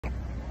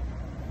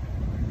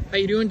How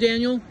you doing,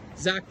 Daniel?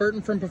 Zach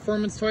Burton from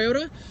Performance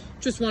Toyota.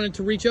 Just wanted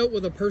to reach out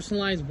with a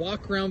personalized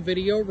walk-around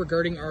video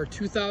regarding our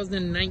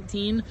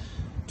 2019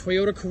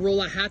 Toyota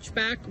Corolla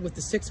hatchback with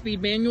the 6-speed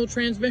manual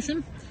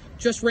transmission.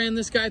 Just ran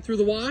this guy through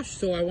the wash,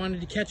 so I wanted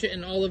to catch it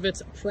in all of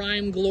its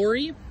prime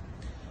glory.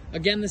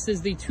 Again, this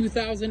is the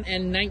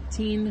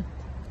 2019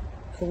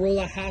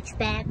 Corolla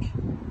hatchback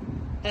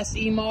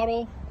SE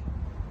model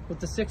with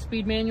the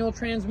 6-speed manual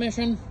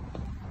transmission.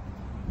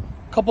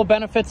 A couple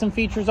benefits and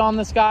features on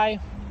this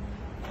guy.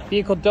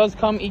 Vehicle does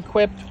come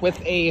equipped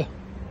with a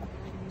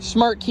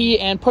smart key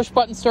and push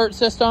button start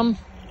system.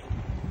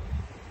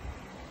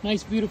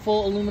 Nice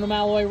beautiful aluminum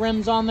alloy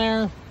rims on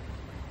there.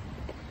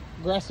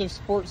 Aggressive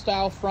sport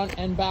style front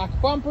and back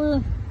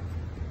bumper.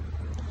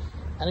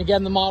 And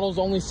again, the model's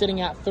only sitting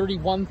at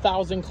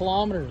 31,000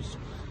 kilometers.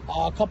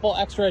 A couple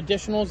extra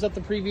additionals that the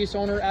previous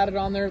owner added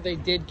on there. They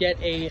did get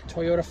a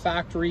Toyota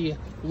factory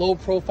low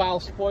profile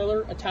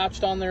spoiler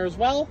attached on there as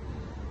well.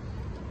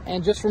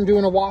 And just from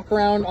doing a walk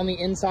around on the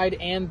inside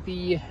and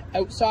the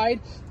outside,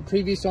 the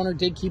previous owner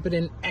did keep it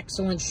in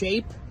excellent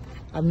shape.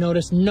 I've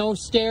noticed no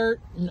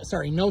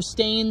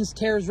stains,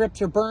 tears, rips,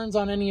 or burns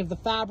on any of the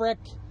fabric.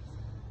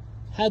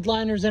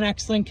 Headliner's in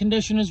excellent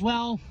condition as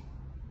well.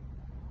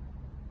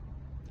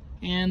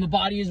 And the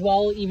body as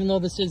well, even though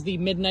this is the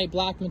midnight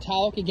black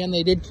metallic, again,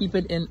 they did keep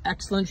it in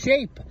excellent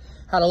shape.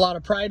 Had a lot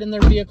of pride in their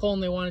vehicle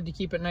and they wanted to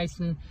keep it nice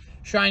and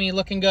shiny,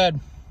 looking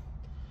good.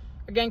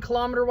 Again,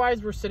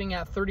 kilometer-wise, we're sitting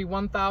at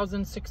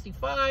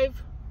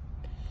 31,065.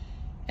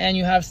 And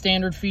you have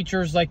standard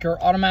features like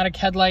your automatic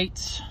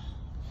headlights,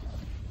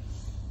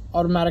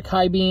 automatic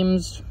high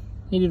beams,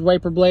 heated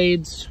wiper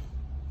blades,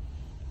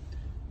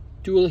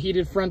 dual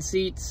heated front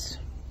seats,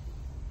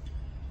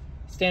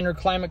 standard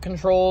climate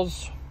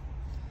controls,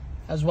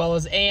 as well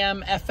as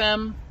AM,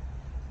 FM,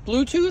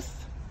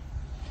 Bluetooth,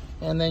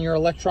 and then your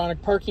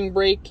electronic parking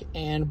brake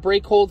and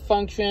brake hold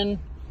function.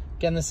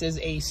 Again, this is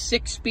a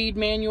 6-speed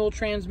manual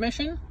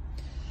transmission.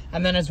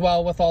 And then as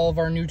well, with all of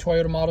our new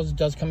Toyota models, it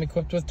does come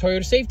equipped with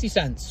Toyota Safety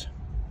Sense.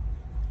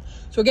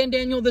 So again,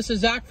 Daniel, this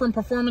is Zach from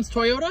Performance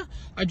Toyota.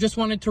 I just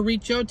wanted to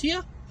reach out to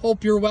you.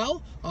 Hope you're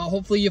well.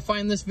 Hopefully you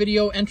find this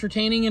video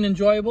entertaining and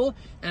enjoyable,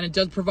 and it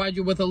does provide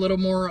you with a little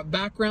more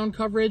background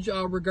coverage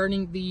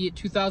regarding the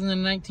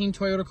 2019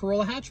 Toyota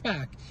Corolla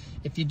hatchback.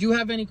 If you do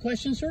have any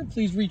questions, sir,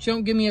 please reach out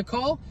and give me a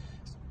call.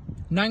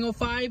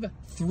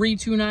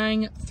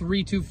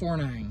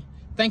 905-329-3249.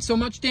 Thanks so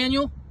much,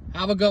 Daniel.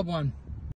 Have a good one.